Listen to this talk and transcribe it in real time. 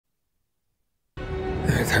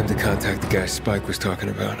Time to contact the guy Spike was talking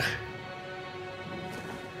about.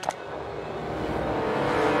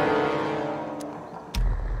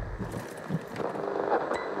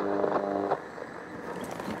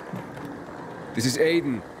 This is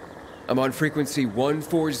Aiden. I'm on frequency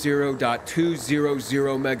 140.200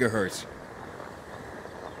 megahertz.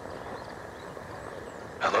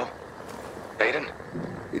 Hello? Aiden?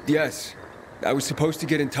 Yes. I was supposed to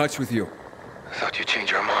get in touch with you. Thought you'd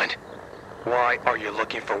change your mind. Why are you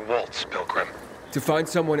looking for Waltz, Pilgrim? To find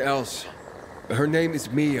someone else. Her name is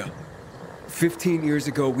Mia. 15 years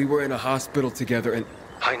ago, we were in a hospital together and...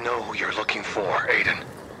 I know who you're looking for, Aiden.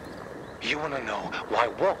 You want to know why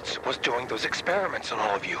Waltz was doing those experiments on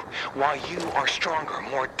all of you. Why you are stronger,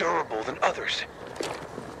 more durable than others.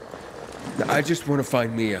 I just want to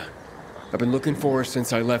find Mia. I've been looking for her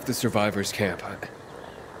since I left the survivors' camp.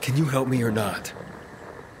 Can you help me or not?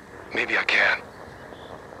 Maybe I can.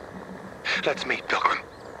 Let's meet, Pilgrim.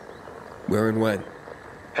 Where and when?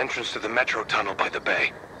 Entrance to the metro tunnel by the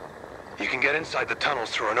bay. You can get inside the tunnels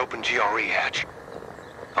through an open GRE hatch.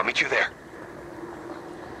 I'll meet you there.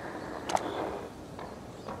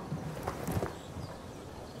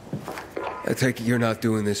 I take it you're not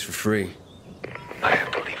doing this for free. I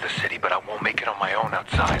have to leave the city, but I won't make it on my own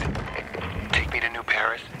outside. Take me to New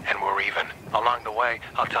Paris, and we're even. Along the way,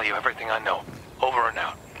 I'll tell you everything I know. Over and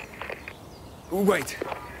out. Wait.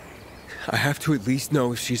 I have to at least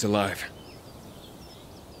know if she's alive.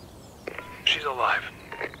 She's alive.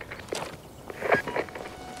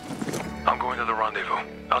 I'm going to the rendezvous.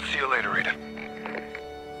 I'll see you later, Rita.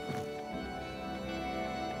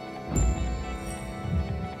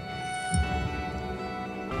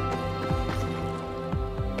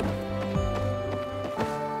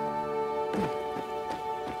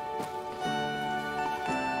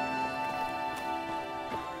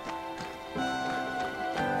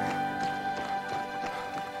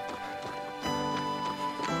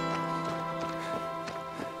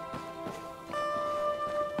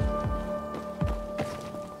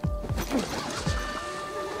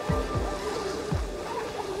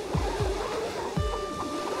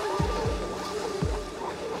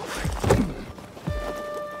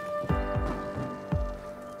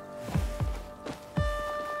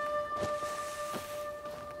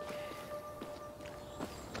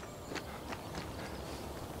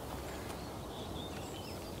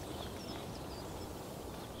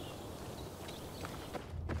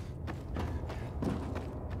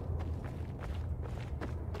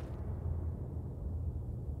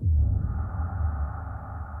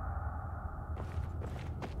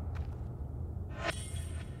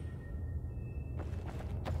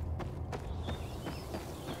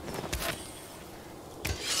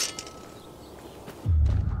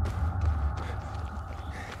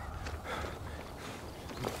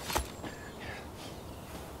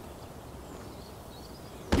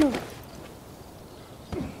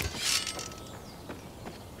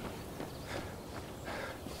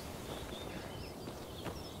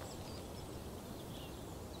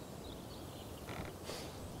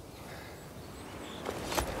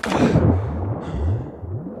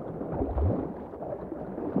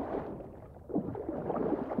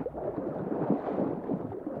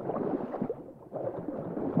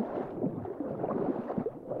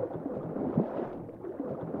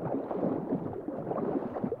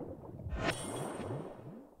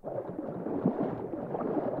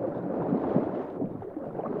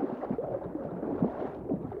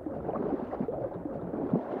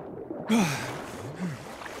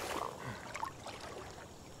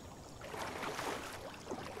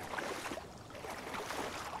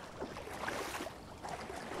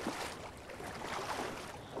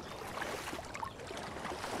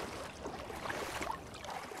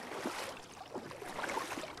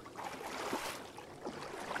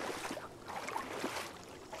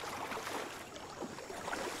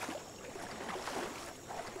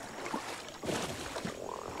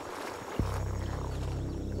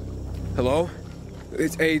 Hello?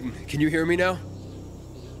 It's Aiden. Can you hear me now?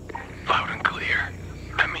 Loud and clear.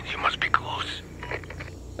 That means you must be close.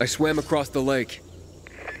 I swam across the lake.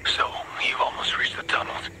 So, you've almost reached the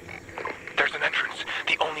tunnels. There's an entrance,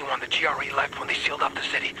 the only one the GRE left when they sealed off the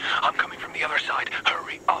city. I'm coming from the other side.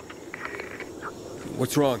 Hurry up.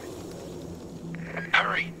 What's wrong?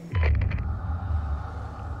 Hurry.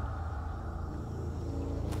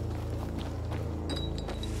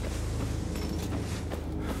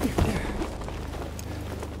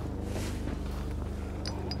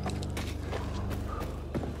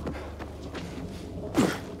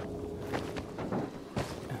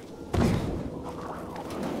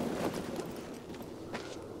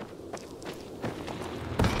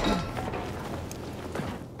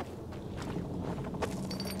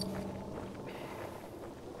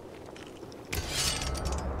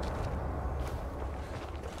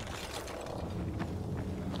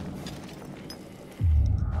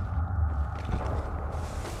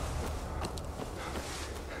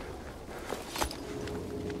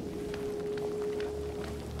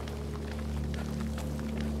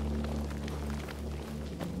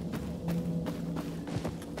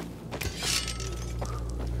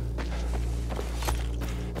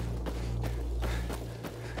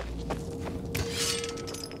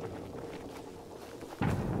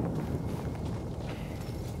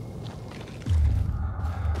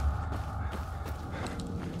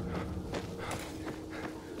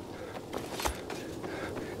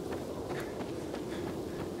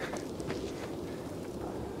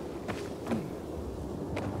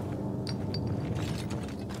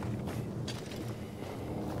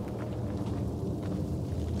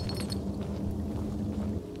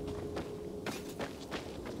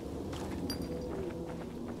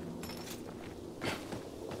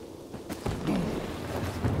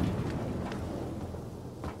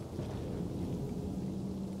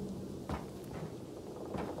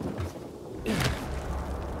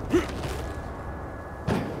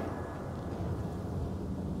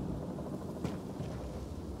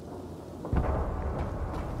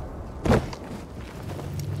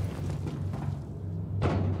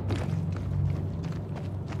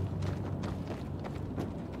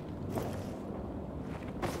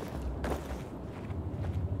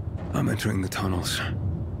 entering the tunnels.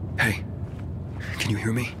 Hey, can you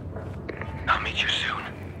hear me? I'll meet you soon.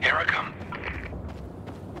 Here I come.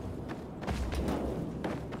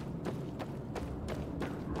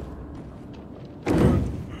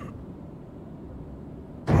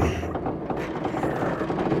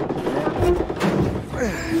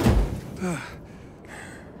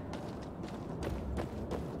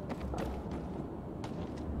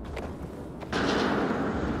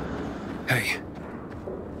 Hey,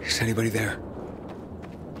 is anybody there?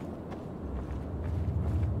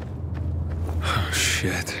 Oh,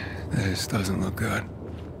 shit. This doesn't look good.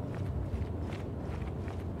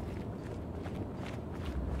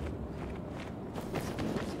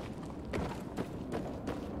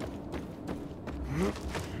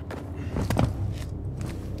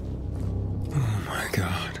 Oh my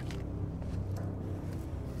God.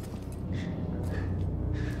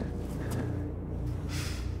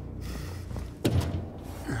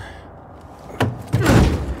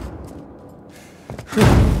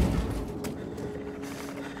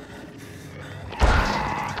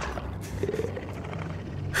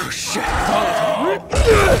 Oh shit!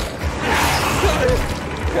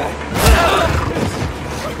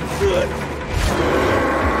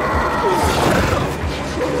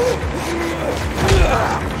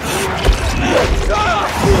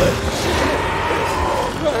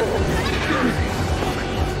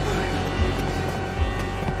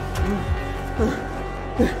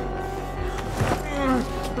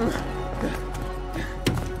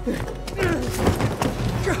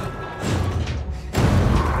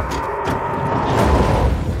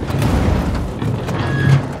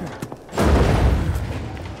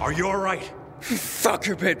 Are you alright?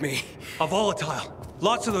 Fucker bit me. A volatile.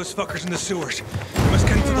 Lots of those fuckers in the sewers. We must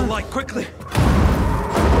get into the light quickly.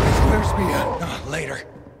 Where's Mia? Later.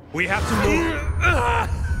 We have to move.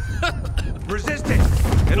 Resist it.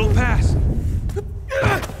 It'll pass.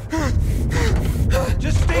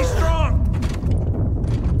 Just stay strong.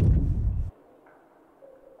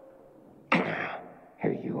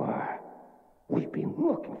 Here you are. We've been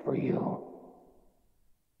looking for you.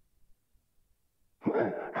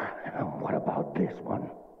 What about this one?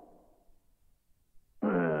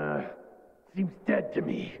 Seems dead to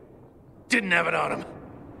me. Didn't have it on him.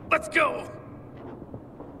 Let's go.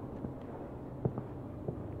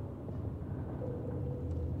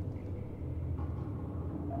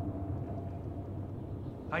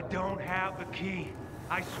 I don't have the key.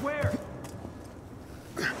 I swear.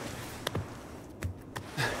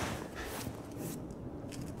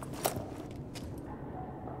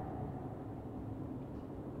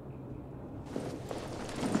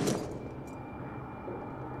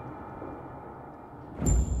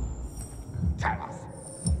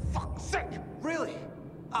 Fuck's sake! Really?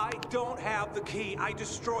 I don't have the key. I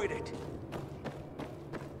destroyed it.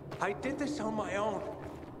 I did this on my own.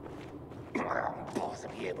 I'm supposed to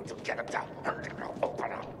be able to get it to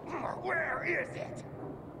open up. Where is it?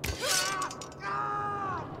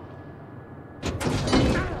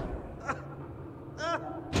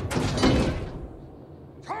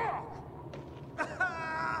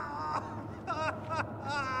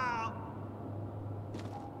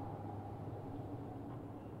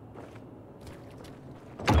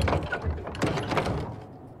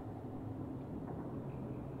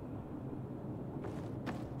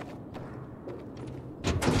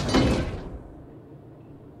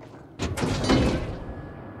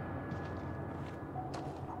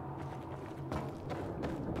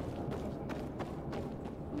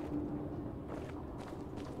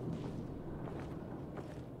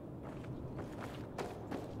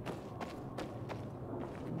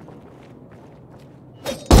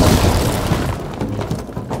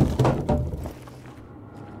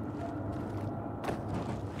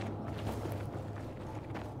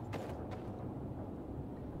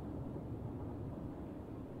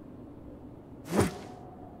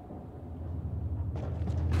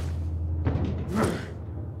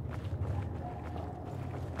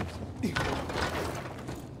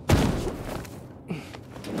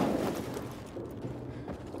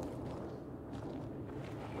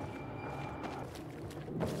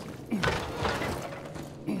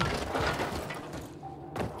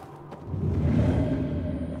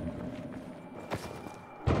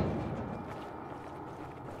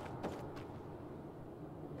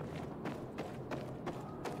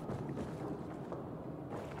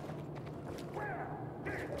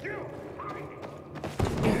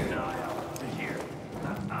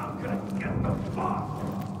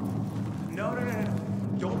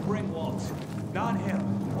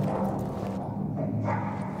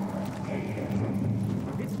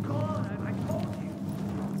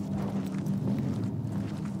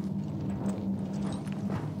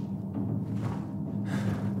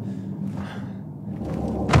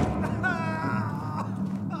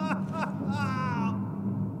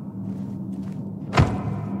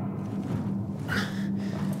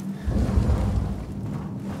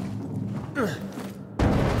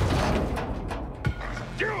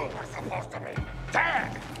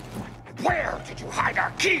 Where did you hide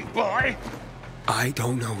our key, boy? I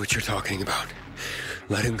don't know what you're talking about.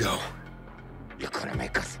 Let him go. You're gonna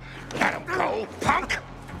make us let him go, punk?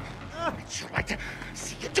 I'd sure like to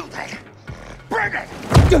see you do that. Bring it!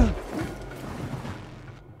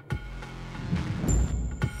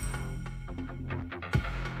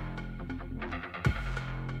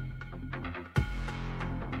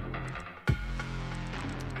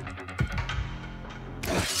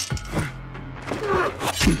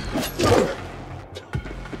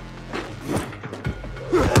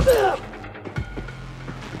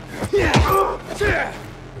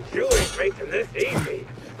 You ain't making this easy.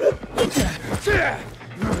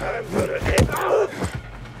 I'm gonna hit you.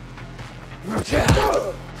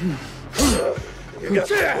 Got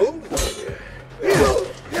some moves on you.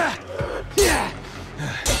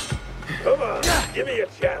 Come on, give me a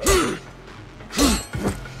challenge.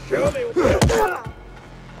 Show me what.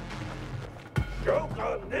 Choke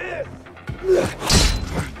on this.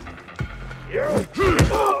 You.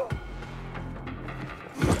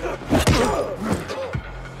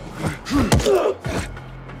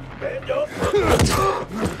 Bend over.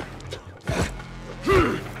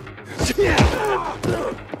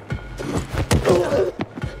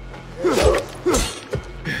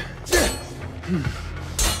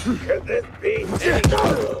 Could this be this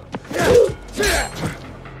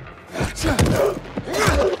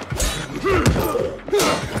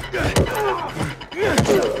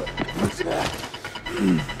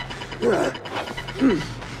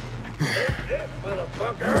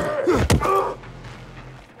motherfucker?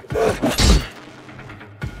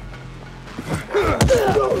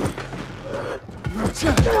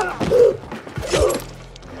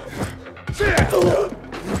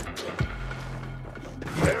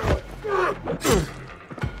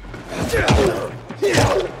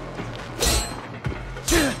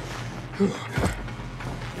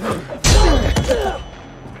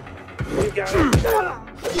 We got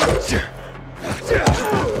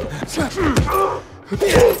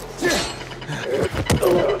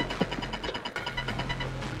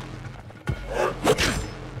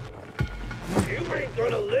You ain't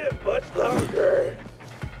gonna live much longer.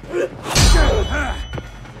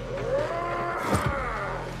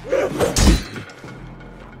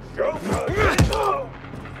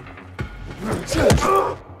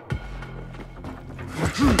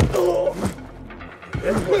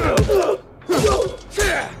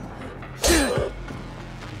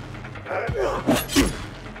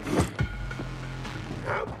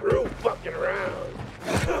 I'm through fucking around.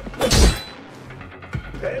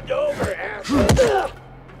 Bend over, asshole.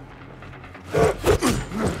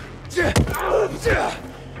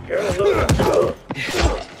 You're a little...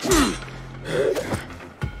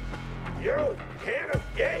 You can't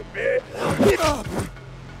escape it.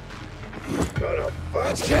 Gonna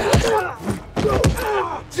fuck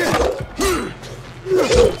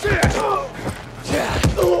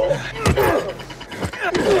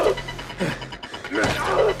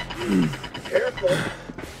Careful.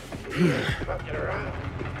 He ain't fucking around.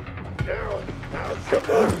 Now, come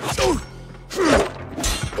on.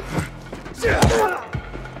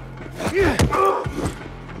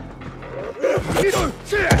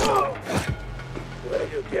 Will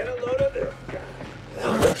you get a load of this guy?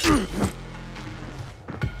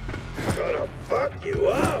 Gonna fuck you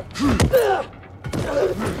up.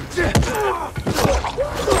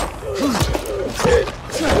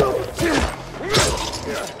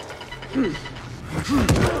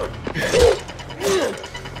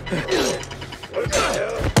 What the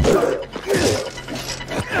hell?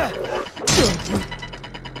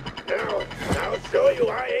 Now I'll show you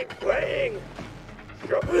I ain't playing.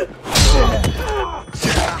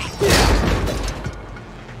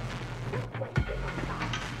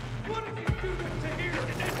 What did you do to here?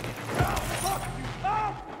 I'll fuck you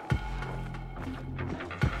up!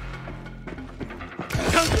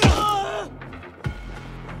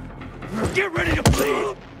 Get ready to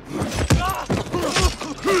bleed!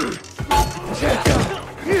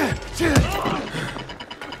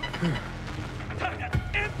 Time to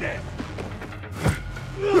end this!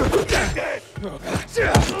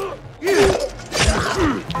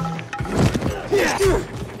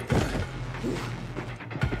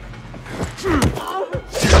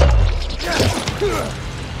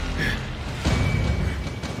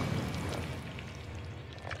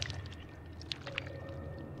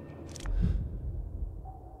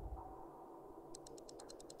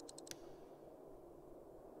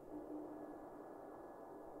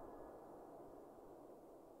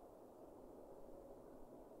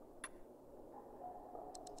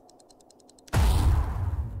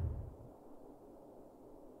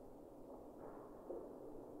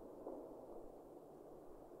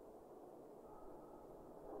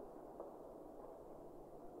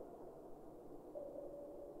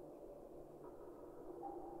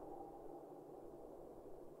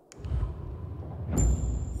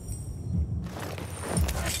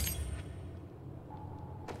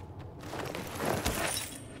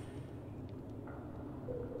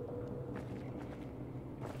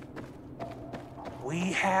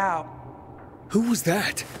 have. Who was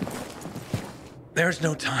that? There's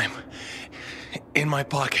no time. In my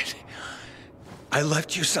pocket. I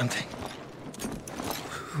left you something.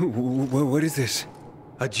 What is this?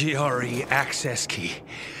 A GRE access key.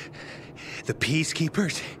 The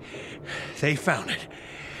Peacekeepers, they found it.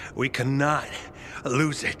 We cannot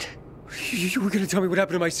lose it. You were gonna tell me what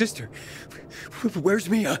happened to my sister. Where's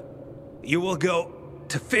Mia? You will go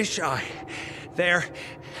to Fisheye. There,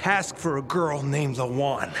 ask for a girl named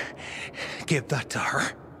Lawan. Give that to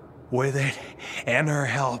her. With it and her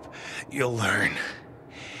help, you'll learn.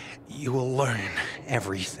 You will learn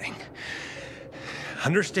everything.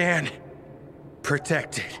 Understand?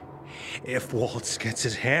 Protect it. If Waltz gets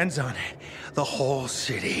his hands on it, the whole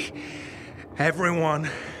city, everyone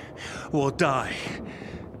will die.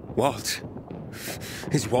 Waltz?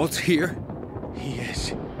 Is Waltz here? He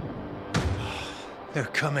is. They're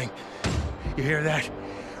coming. You hear that?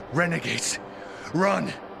 Renegades.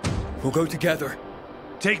 Run! We'll go together.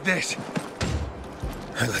 Take this.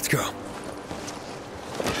 All right, let's go.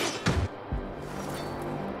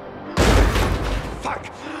 Fuck!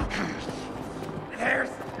 There's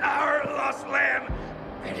our lost lamb,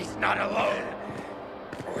 and he's not alone.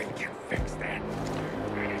 We can fix that.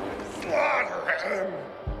 Slaughter him!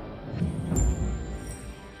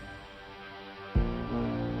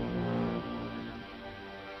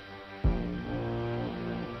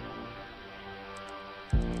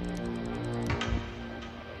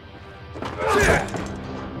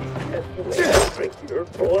 Drink your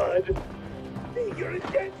blood. You're a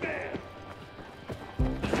dead man.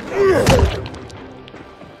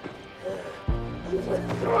 You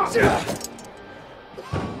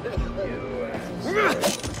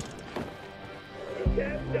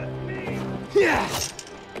can't touch me.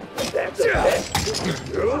 That's a best.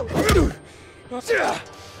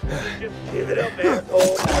 Just give it up,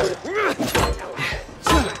 asshole.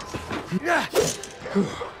 Now.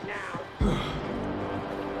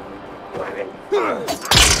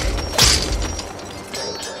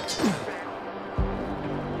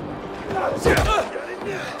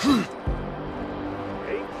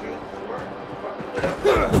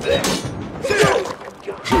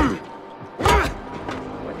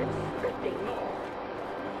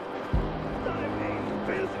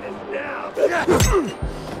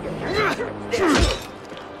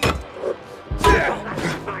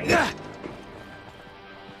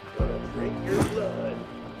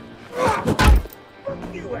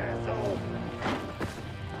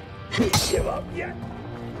 Give up yet?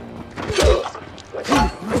 But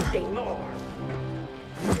nothing more.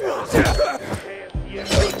 You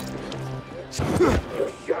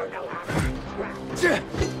sure know how to trap.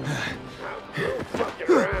 Fuck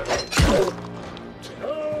around.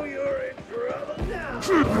 Oh, you're in trouble now.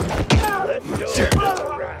 Let's go another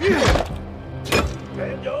round.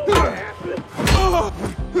 Bend over, Aspen.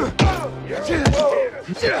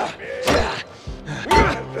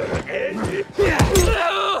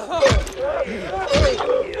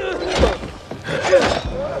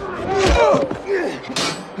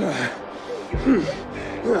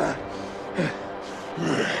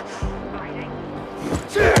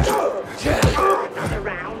 Another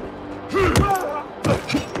round.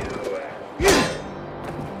 You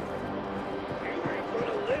ain't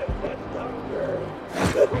gonna live much longer.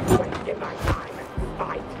 Wasting my time and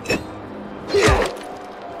fight.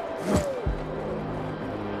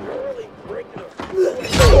 Really breaking up.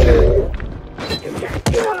 You can't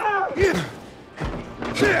get out.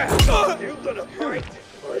 You gonna fight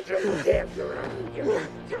or just dance around here?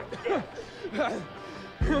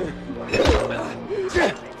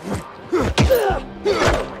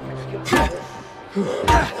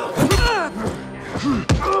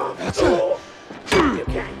 You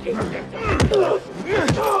can't keep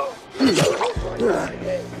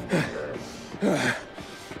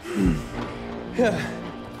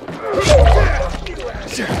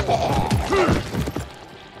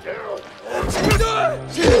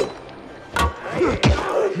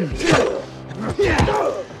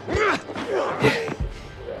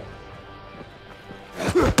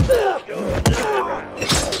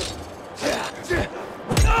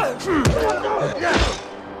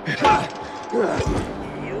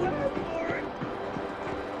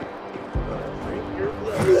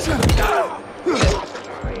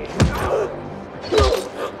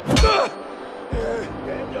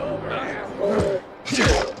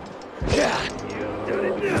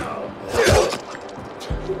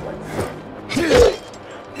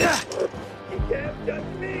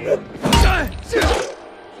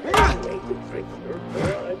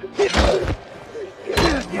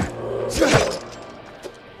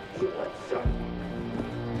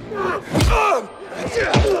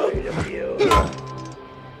Yeah!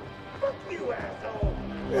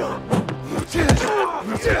 You're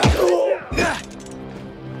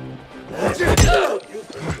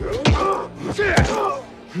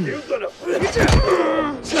gonna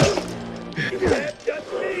you can't touch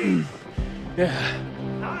me.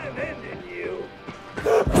 I'm ending you.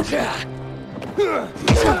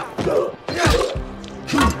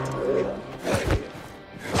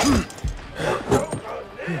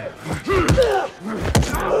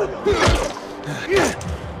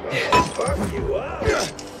 Fuck you up.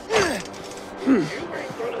 You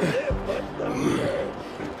ain't gonna live much longer.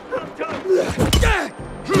 I'm done.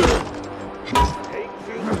 Ain't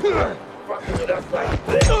you fucking with us like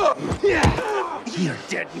this? You're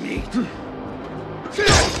dead meat.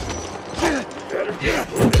 Better get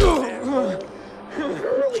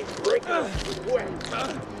early break up sweat.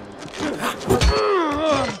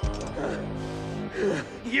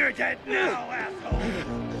 You're dead now, asshole.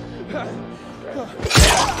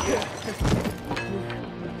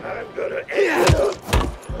 I'm gonna end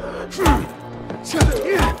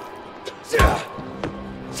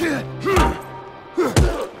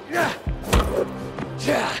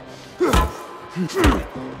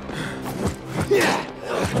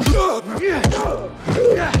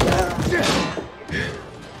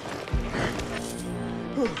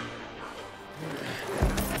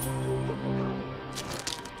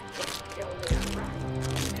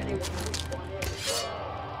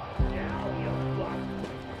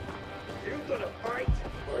You gonna fight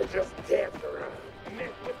or just dance around?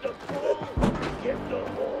 Mess with the fool, get the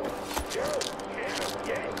ball. You can't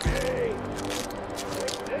get me.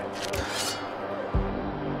 Like this.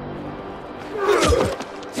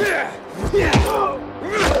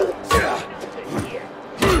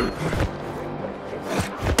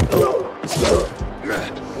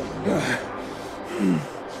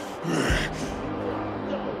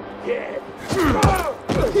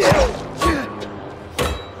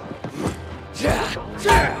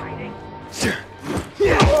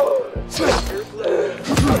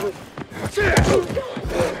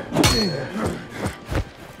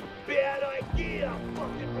 Bad idea,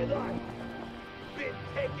 fucking with us. Been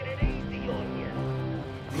taking it easy on you.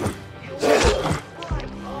 You right,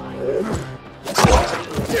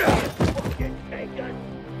 fucking take us.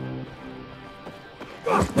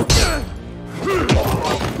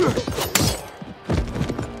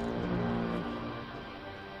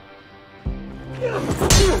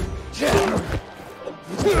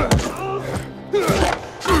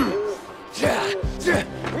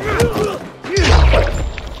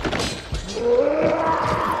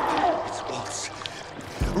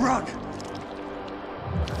 Run!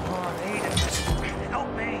 Come on, Aiden. Help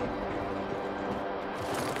me.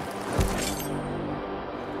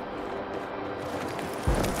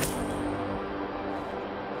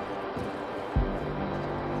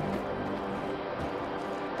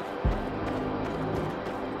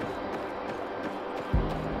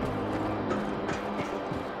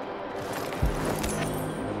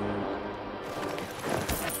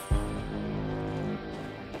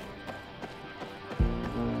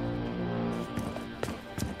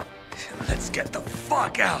 Let's get the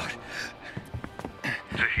fuck out!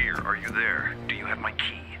 Zahir, are you there? Do you have my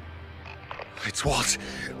key? It's Walt.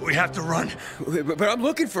 We have to run. But I'm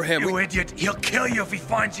looking for him. You idiot. He'll kill you if he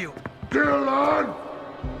finds you. Dylan!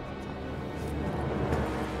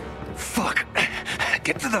 Fuck.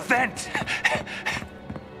 Get to the vent.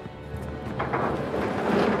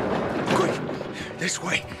 Quick. This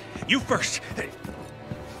way. You first.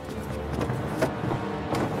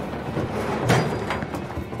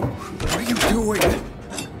 What are you doing?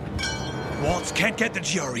 Waltz can't get the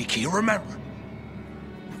GRE key, remember?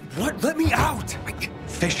 What? Let me out!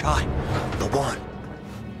 Fish high. The one.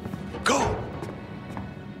 Go!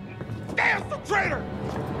 Damn the traitor!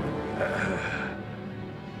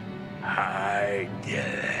 I did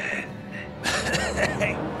it.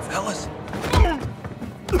 Hey, fellas.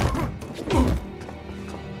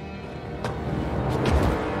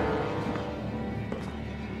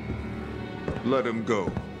 Let him go.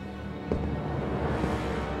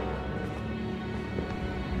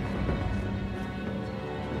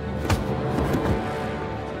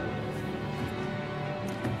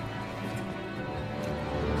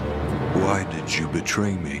 Why did you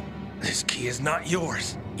betray me? This key is not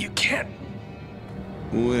yours. You can't.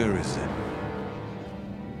 Where is it?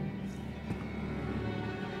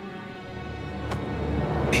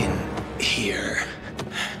 In here.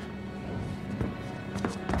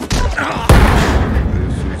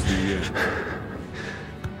 This is the end.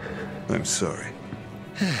 I'm sorry.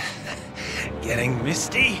 Getting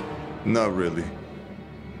misty? Not really.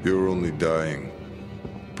 You're only dying.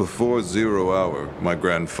 Before 0 hour, my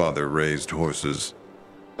grandfather raised horses.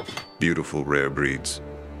 beautiful rare breeds.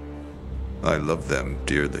 I love them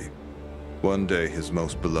dearly. One day, his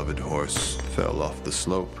most beloved horse fell off the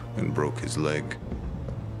slope and broke his leg.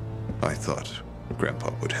 I thought Grandpa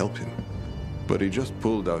would help him, but he just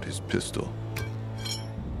pulled out his pistol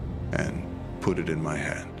and put it in my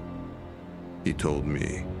hand. He told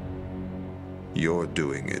me, "You're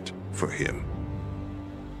doing it for him."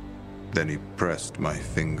 Then he pressed my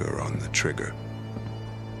finger on the trigger.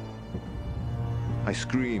 I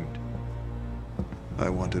screamed. I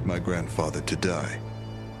wanted my grandfather to die.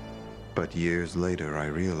 But years later, I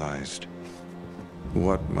realized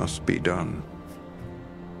what must be done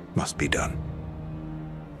must be done.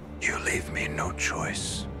 You leave me no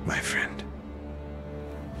choice, my friend.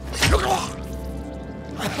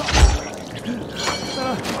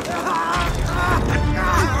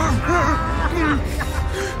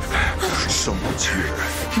 Someone's here.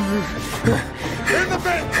 In the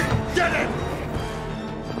vent! Get it!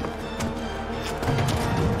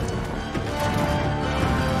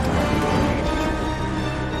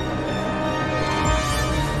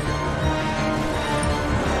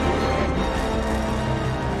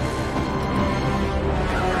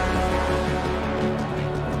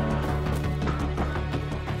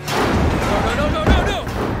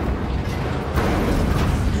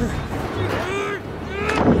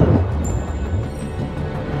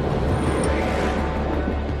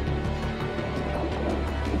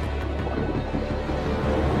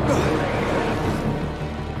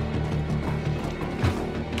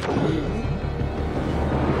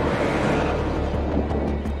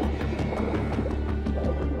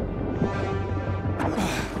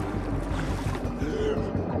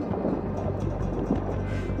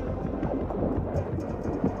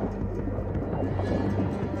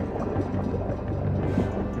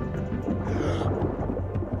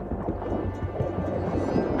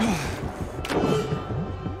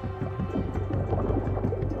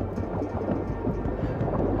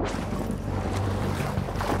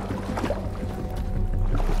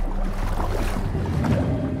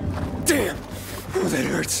 That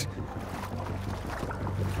hurts.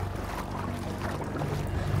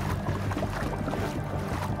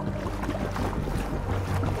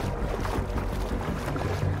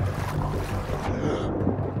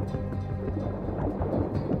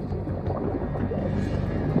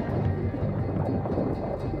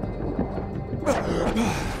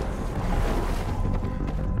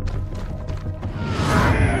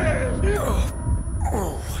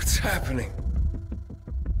 Oh, what's happening?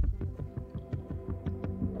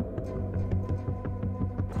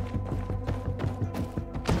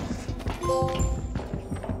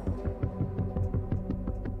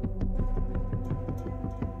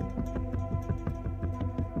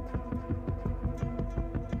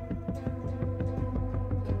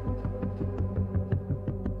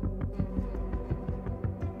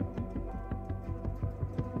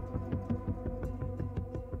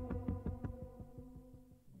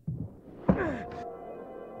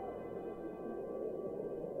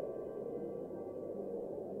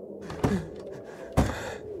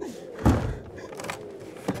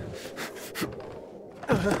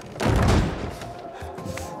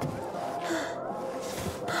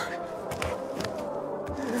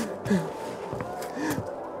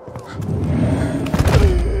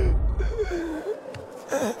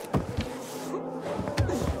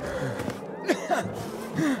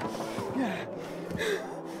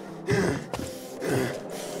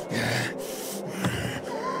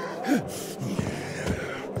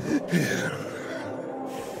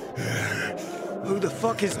 Who the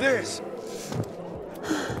fuck is this?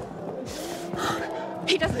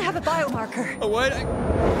 He doesn't have a biomarker. Oh, what?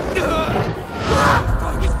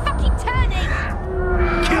 He's fucking turning!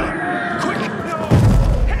 Kill him! Quick! No!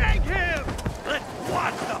 Hang him! Let's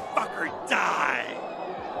watch the fucker die!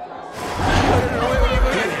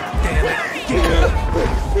 Get him, damn it! Get him!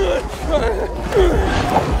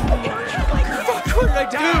 Fuck, what did I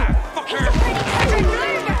do? Fucker!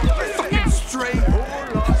 Fucking stray whore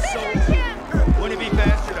lost soul! Wouldn't it be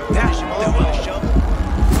faster to dash him over with a shovel?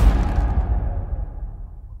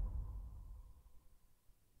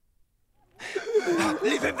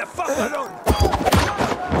 Leave him the fuck alone!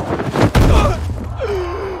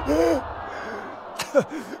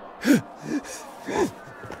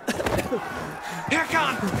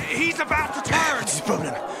 Hirkan! He's about to turn! What's his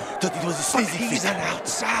problem? Thought it was a But sleazy he's fit. an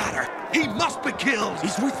outsider! He must be killed!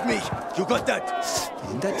 He's with me. You got that?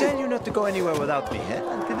 Didn't I tell you not to go anywhere without me, eh?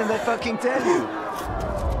 Didn't I fucking tell you?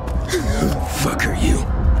 Who the fuck are you?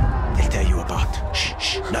 They'll tell you about. Shh,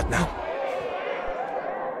 shh, not now.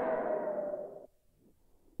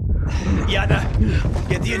 Yana,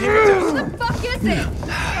 get the inhibitors. What the fuck is it?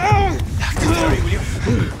 Dr. Terry, will you?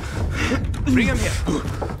 Bring him here.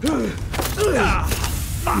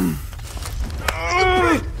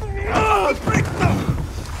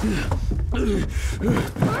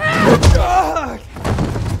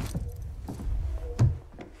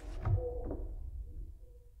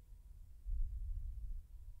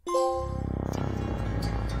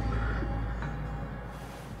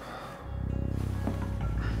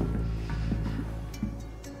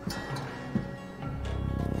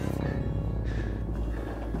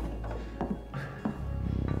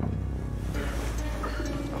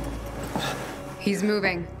 He's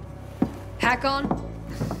moving. Hack on.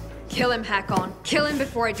 Kill him, Hack on. Kill him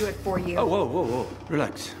before I do it for you. Oh, whoa, whoa, whoa.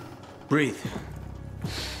 Relax. Breathe.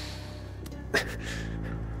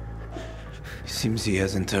 Seems he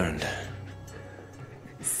hasn't turned.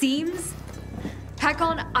 Seems? Hack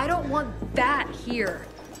on, I don't want that here.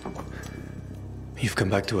 You've come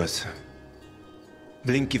back to us.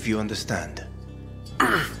 Blink if you understand.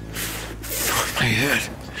 My head.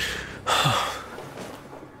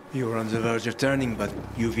 You were on the verge of turning, but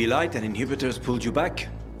UV light and inhibitors pulled you back.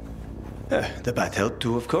 The bat helped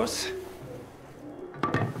too, of course.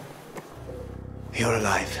 You're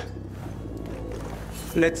alive.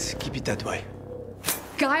 Let's keep it that way.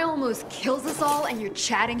 Guy almost kills us all and you're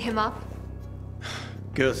chatting him up?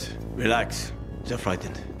 Girls, relax. They're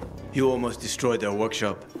frightened. You almost destroyed their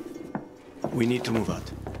workshop. We need to move out.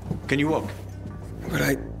 Can you walk? But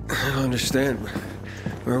I don't understand.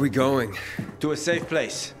 Where are we going? To a safe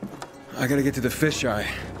place. I gotta get to the fisheye.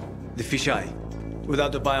 The fisheye.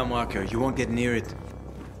 Without the biomarker, you won't get near it.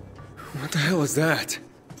 What the hell is that?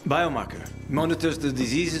 Biomarker monitors the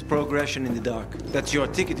disease's progression in the dark. That's your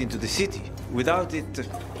ticket into the city. Without it,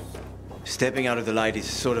 stepping out of the light is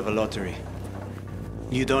sort of a lottery.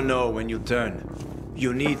 You don't know when you'll turn.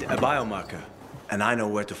 You need a biomarker, and I know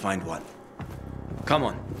where to find one. Come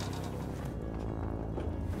on.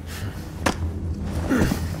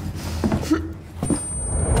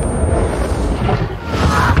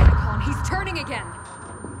 He's turning again.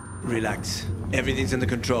 Relax. Everything's under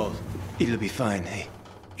control. It'll be fine. Hey,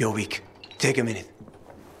 you're weak. Take a minute.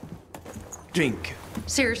 Drink.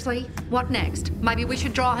 Seriously? What next? Maybe we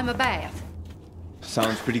should draw him a bath.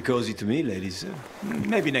 Sounds pretty cozy to me, ladies.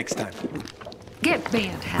 Maybe next time. Get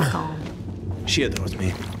bent, Hack on. She adores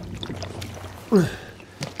me.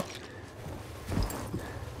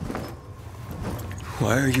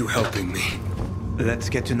 Why are you helping me? Let's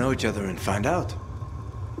get to know each other and find out.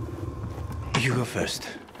 You go first.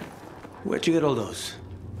 Where'd you get all those?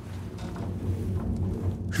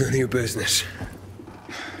 None of your business.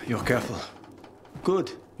 You're careful.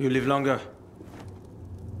 Good. You live longer.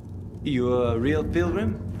 You a real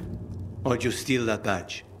pilgrim? Or you steal that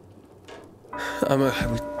badge? I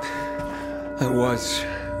was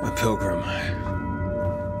a pilgrim.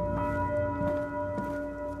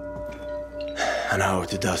 An hour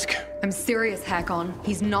to dusk. I'm serious, Hack on.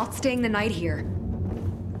 He's not staying the night here.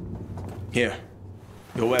 Here.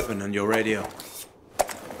 Your weapon and your radio.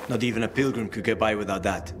 Not even a pilgrim could get by without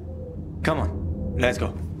that. Come on, let's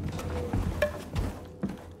go.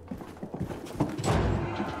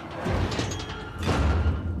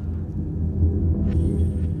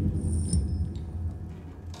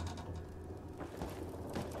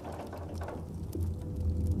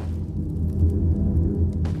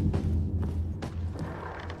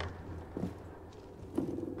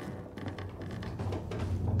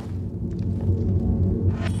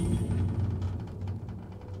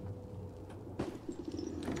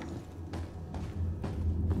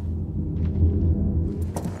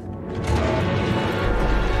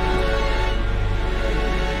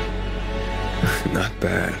 Not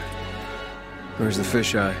bad. Where's the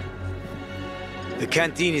fisheye? The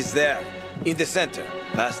canteen is there, in the center,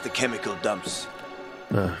 past the chemical dumps.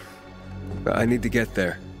 I need to get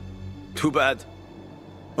there. Too bad.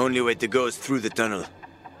 Only way to go is through the tunnel.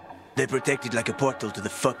 They protect it like a portal to the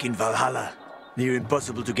fucking Valhalla. Near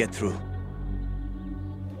impossible to get through.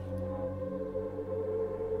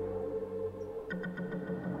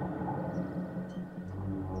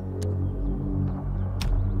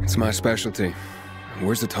 It's my specialty.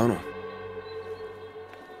 Where's the tunnel?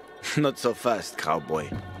 Not so fast, cowboy.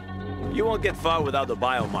 You won't get far without a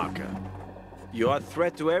biomarker. You're a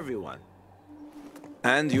threat to everyone.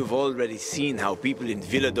 And you've already seen how people in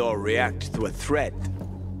Villador react to a threat.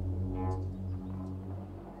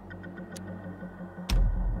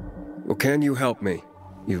 Well, can you help me?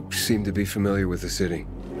 You seem to be familiar with the city.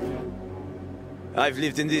 I've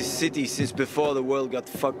lived in this city since before the world got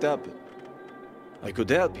fucked up. I could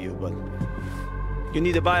help you, but you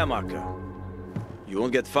need a biomarker. You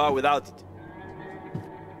won't get far without it.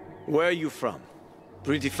 Where are you from?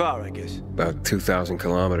 Pretty far, I guess. About 2,000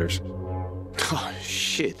 kilometers. Oh,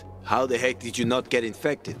 shit. How the heck did you not get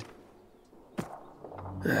infected?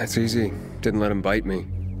 That's easy. Didn't let him bite me.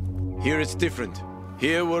 Here it's different.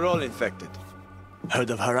 Here we're all infected. Heard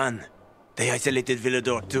of Haran? They isolated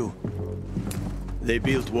Villador too. They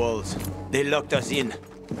built walls. They locked us in.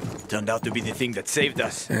 Turned out to be the thing that saved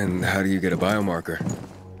us. And how do you get a biomarker?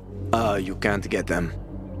 You can't get them.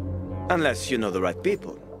 Unless you know the right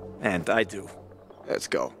people. And I do. Let's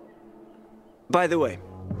go. By the way,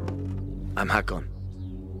 I'm Hakon.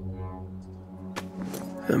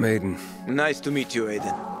 I'm Aiden. Nice to meet you,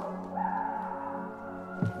 Aiden.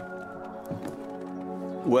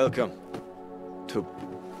 Welcome to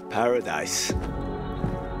paradise.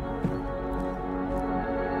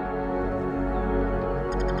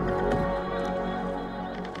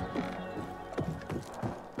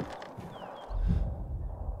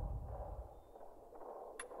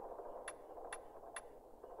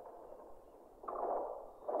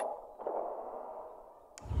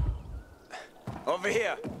 Over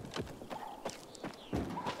here.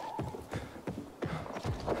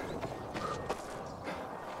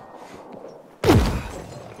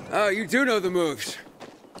 Oh, you do know the moves.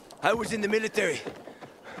 I was in the military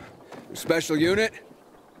Special unit?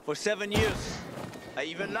 for 7 years. I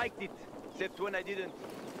even liked it, except when I didn't.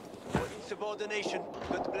 For insubordination,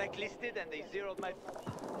 got blacklisted and they zeroed my...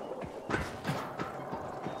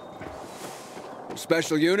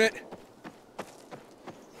 Special unit?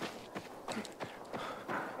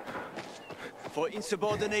 For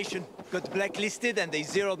insubordination, got blacklisted and they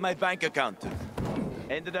zeroed my bank account.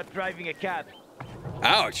 Ended up driving a cab.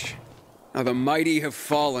 Ouch! How the mighty have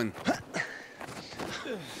fallen.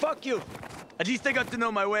 Fuck you! At least I got to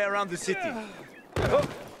know my way around the city. Oh,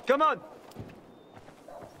 come on!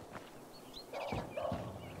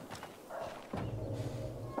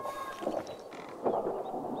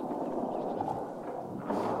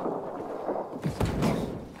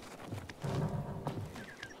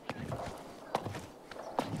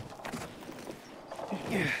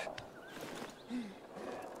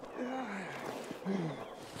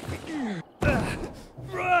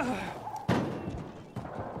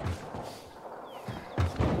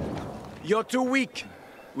 You're too weak.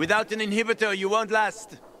 Without an inhibitor, you won't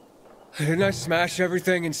last. Didn't I smash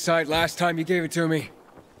everything in sight last time you gave it to me?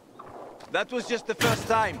 That was just the first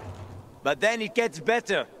time. But then it gets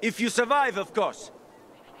better. If you survive, of course.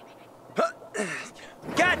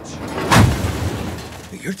 Catch!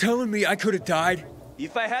 You're telling me I could have died?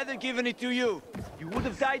 If I hadn't given it to you, you would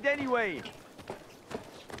have died anyway.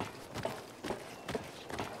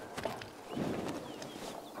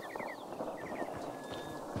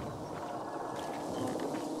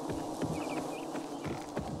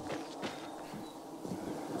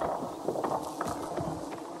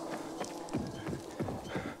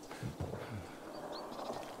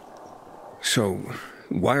 So,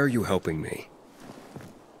 why are you helping me?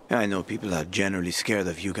 I know people are generally scared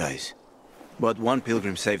of you guys. But one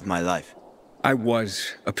pilgrim saved my life. I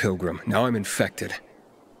was a pilgrim. Now I'm infected.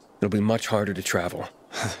 It'll be much harder to travel.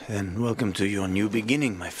 Then welcome to your new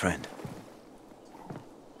beginning, my friend.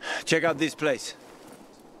 Check out this place.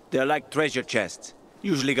 They're like treasure chests.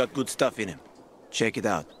 Usually got good stuff in them. Check it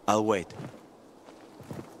out. I'll wait.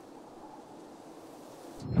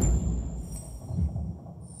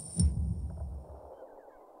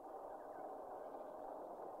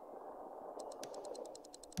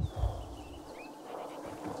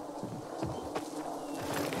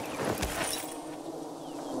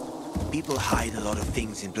 People hide a lot of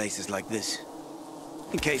things in places like this.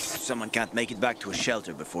 In case someone can't make it back to a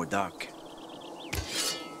shelter before dark.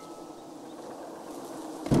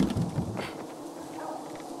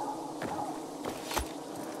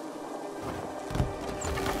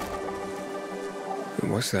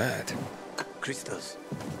 What's that? Crystals.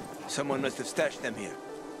 Someone must have stashed them here.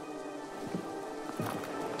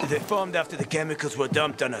 They formed after the chemicals were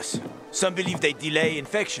dumped on us. Some believe they delay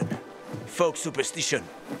infection. Folk superstition.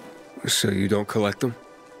 So you don't collect them?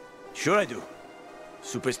 Sure I do.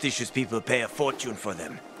 Superstitious people pay a fortune for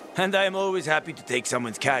them. And I am always happy to take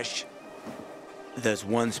someone's cash. There's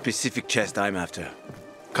one specific chest I'm after.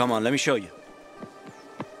 Come on, let me show you.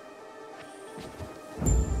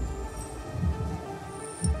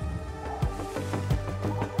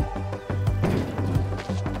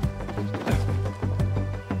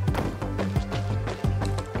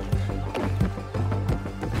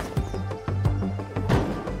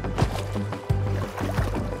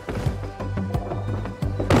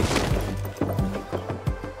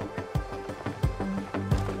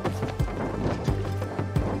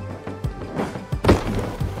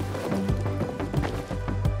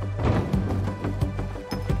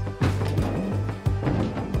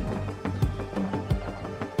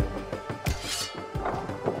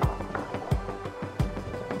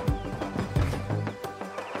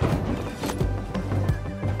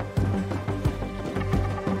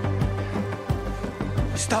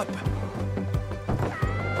 Stop!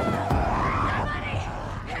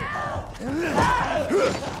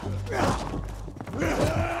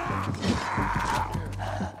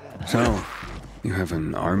 So, you have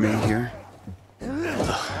an army here?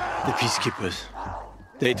 The peacekeepers.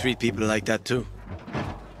 They treat people like that too.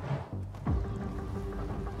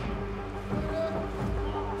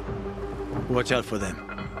 Watch out for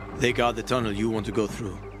them. They guard the tunnel you want to go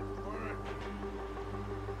through.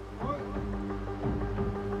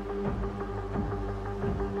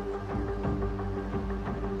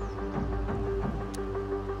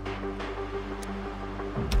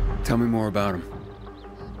 Tell me more about them.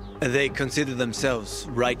 They consider themselves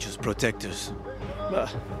righteous protectors.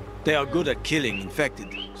 They are good at killing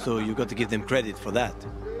infected, so you got to give them credit for that.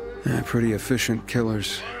 Yeah, pretty efficient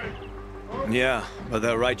killers. Yeah, but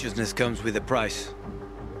their righteousness comes with a price.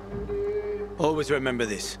 Always remember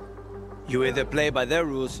this. You either play by their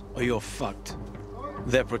rules, or you're fucked.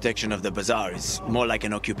 Their protection of the bazaar is more like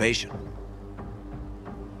an occupation.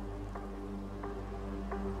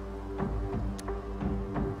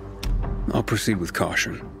 I'll proceed with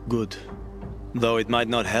caution. Good. Though it might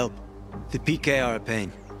not help. The PK are a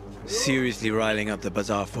pain. Seriously riling up the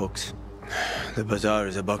bazaar folks. The bazaar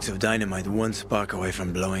is a box of dynamite one spark away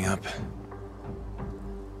from blowing up.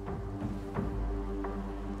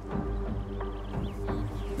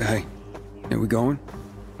 Hey, are we going?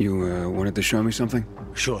 You, wanted to show me something?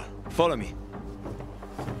 Sure. Follow me.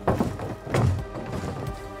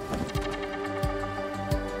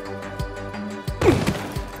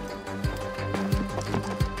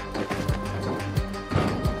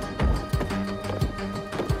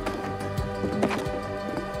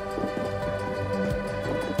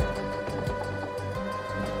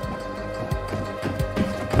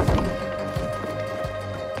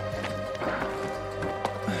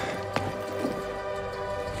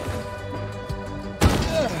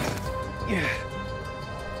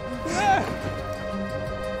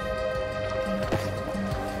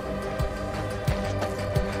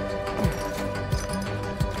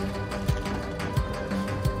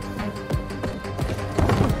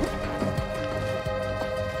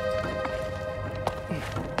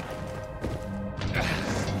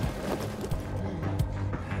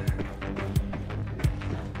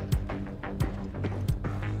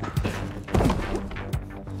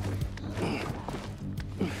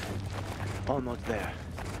 Almost there.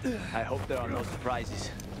 I hope there are no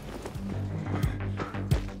surprises.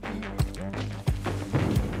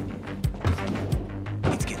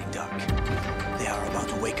 It's getting dark. They are about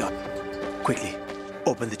to wake up. Quickly,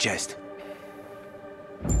 open the chest.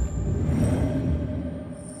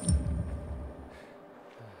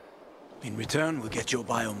 In return, we'll get your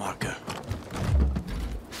biomarker.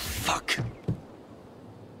 Fuck.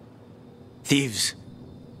 Thieves.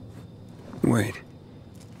 Wait.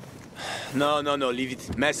 No, leave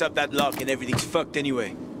it. Mess up that lock and everything's fucked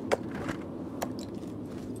anyway.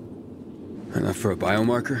 Enough for a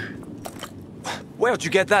biomarker? Where'd you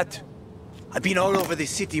get that? I've been all over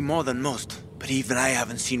this city more than most, but even I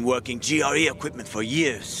haven't seen working GRE equipment for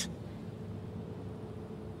years.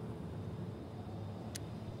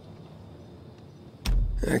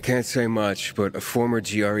 I can't say much, but a former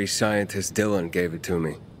GRE scientist, Dylan, gave it to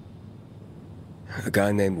me. A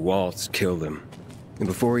guy named Waltz killed him. And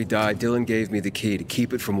before he died, Dylan gave me the key to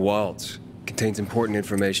keep it from Waltz. Contains important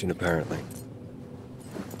information, apparently.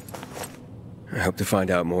 I hope to find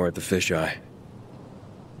out more at the fisheye.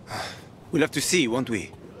 We'll have to see, won't we?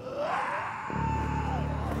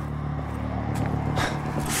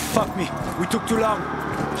 Fuck me. We took too long.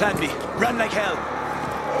 Plan B. Run like hell.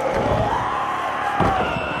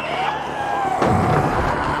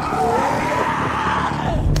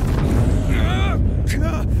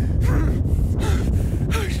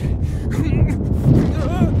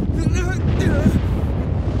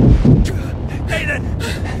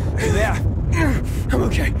 I'm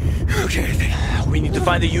okay, I think. We need to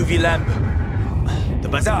find the UV lamp. The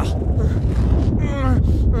bazaar.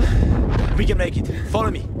 We can make it. Follow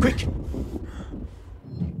me, quick.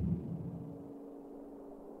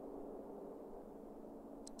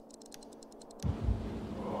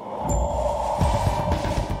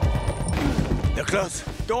 They're close.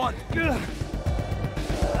 Go on.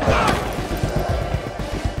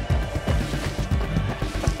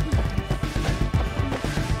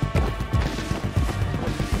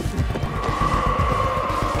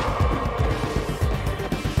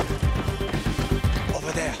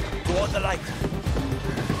 The light.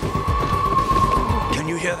 Can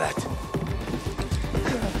you hear that?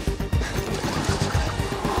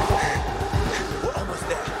 We're almost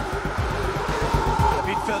there. A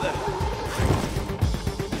bit further.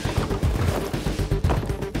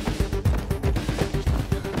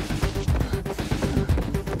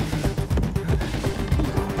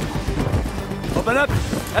 Open up!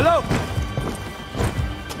 Hello!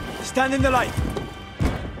 Stand in the light.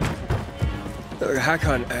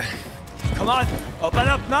 Hakon, Come on! Open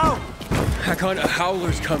up now! Hakon, a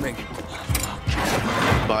howler's coming.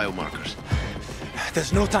 Biomarkers.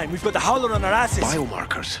 There's no time. We've got the howler on our asses.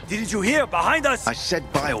 Biomarkers. Didn't you hear? Behind us! I said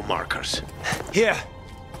biomarkers. Here.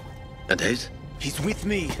 And his? He's with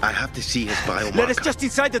me. I have to see his biomarker. Let us just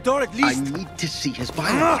inside the door at least. I need to see his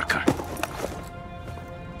biomarker.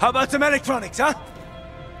 How about some electronics, huh?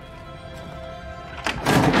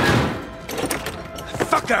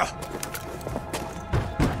 Fucker!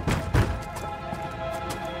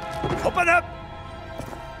 Open up!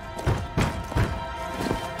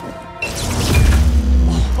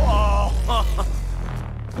 Oh.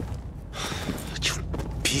 You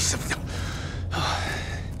piece of...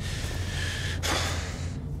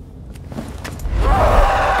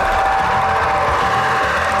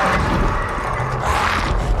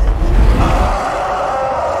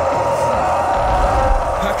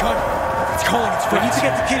 We need to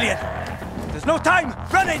get to Killian. There's no time.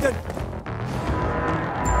 Run, Aiden.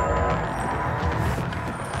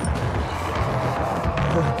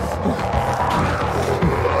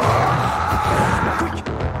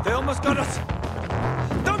 Quick! They almost got us.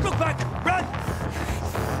 Don't look back. Run.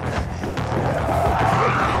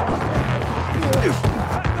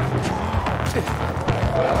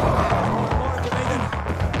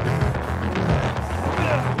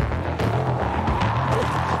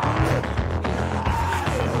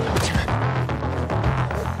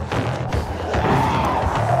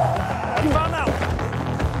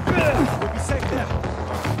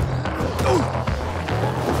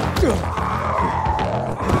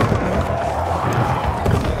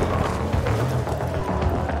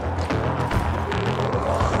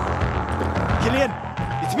 Killian,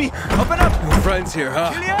 it's me. Open up. We're friends here,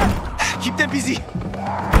 huh? Killian, keep them busy.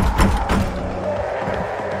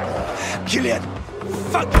 Killian,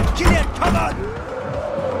 fuck, Killian, come on.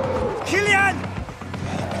 Killian,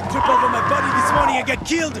 trip over my body this morning and get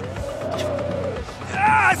killed.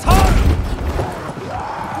 Asshole!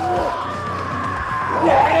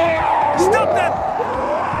 Stop them!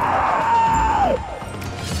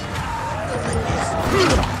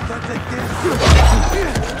 Not like this.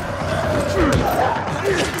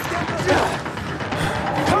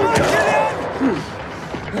 Come on, Killian!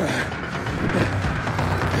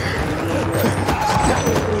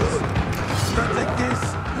 Not like this.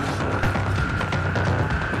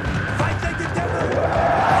 Fight like the devil!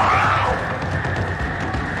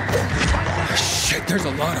 Shit, there's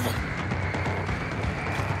a lot of them.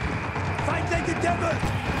 Fight like the devil!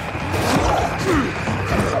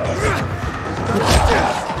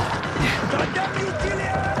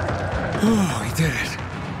 Oh, he did it.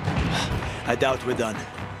 I doubt we're done.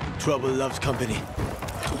 Trouble loves company.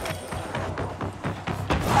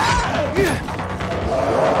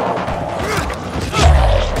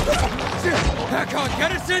 Hakon,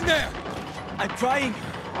 get us in there! I'm trying.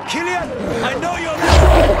 Killian, I know you're...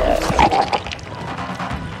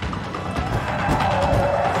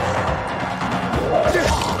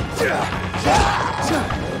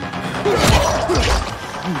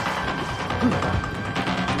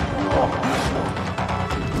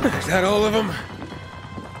 Is that all of them?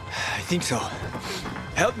 I think so.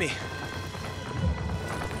 Help me.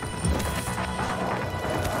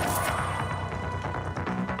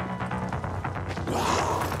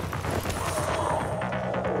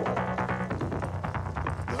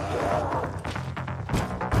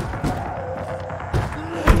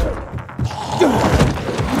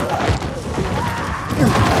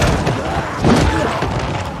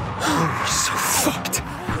 So fucked.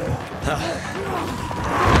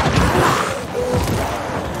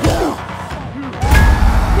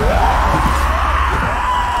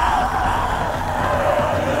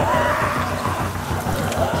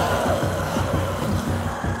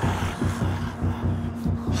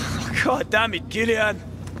 God damn it, Killian.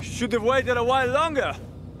 Should have waited a while longer.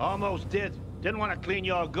 Almost did. Didn't want to clean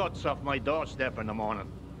your guts off my doorstep in the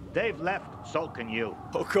morning. They've left, so can you.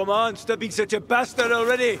 Oh, come on. Stop being such a bastard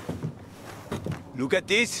already. Look at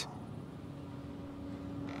this.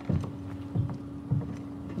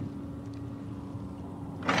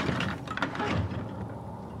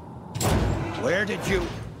 Where did you...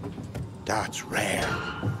 That's rare.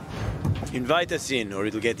 Invite us in, or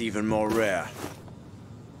it'll get even more rare.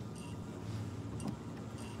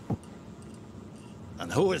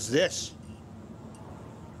 And who is this?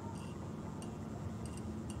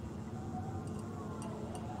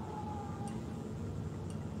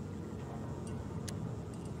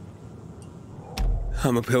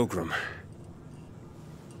 I'm a pilgrim.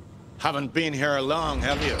 Haven't been here long,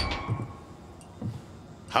 have you?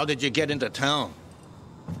 How did you get into town?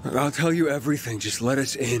 I'll tell you everything, just let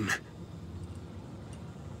us in.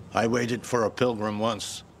 I waited for a pilgrim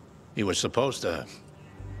once. He was supposed to...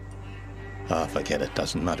 Ah, forget it.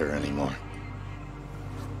 Doesn't matter anymore.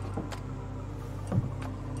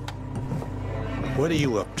 What are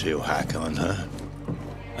you up to, Hakon, huh?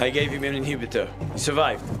 I gave him an inhibitor. He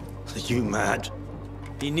survived. Are you mad?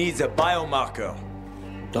 He needs a biomarker.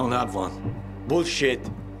 Don't have one. Bullshit.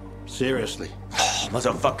 Seriously.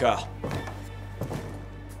 Motherfucker.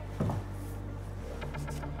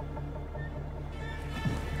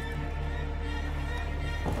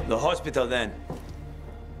 The hospital, then.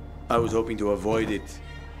 I was hoping to avoid it.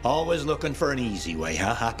 Always looking for an easy way,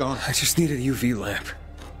 huh, Hakon? I just need a UV lamp.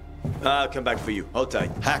 I'll come back for you. Hold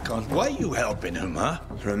tight. Hakon, why are you helping him, huh?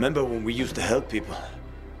 Remember when we used to help people?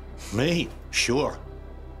 Me? Sure.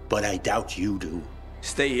 But I doubt you do.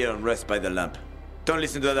 Stay here and rest by the lamp. Don't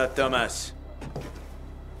listen to that dumbass.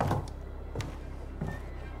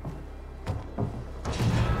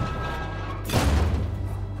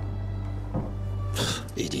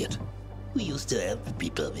 Idiot. We used to help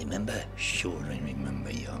people, remember? Sure, I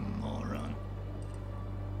remember, you moron.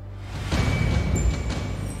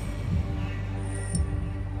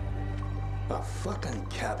 A fucking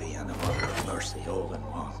cabbie and a mother of mercy all in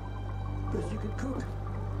one. Because you could cook.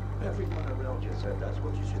 Everyone around you said that's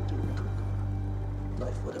what you should do, cook.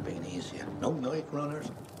 Life would have been easier. No night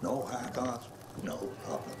runners, no hack-ons, no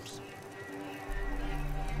problems.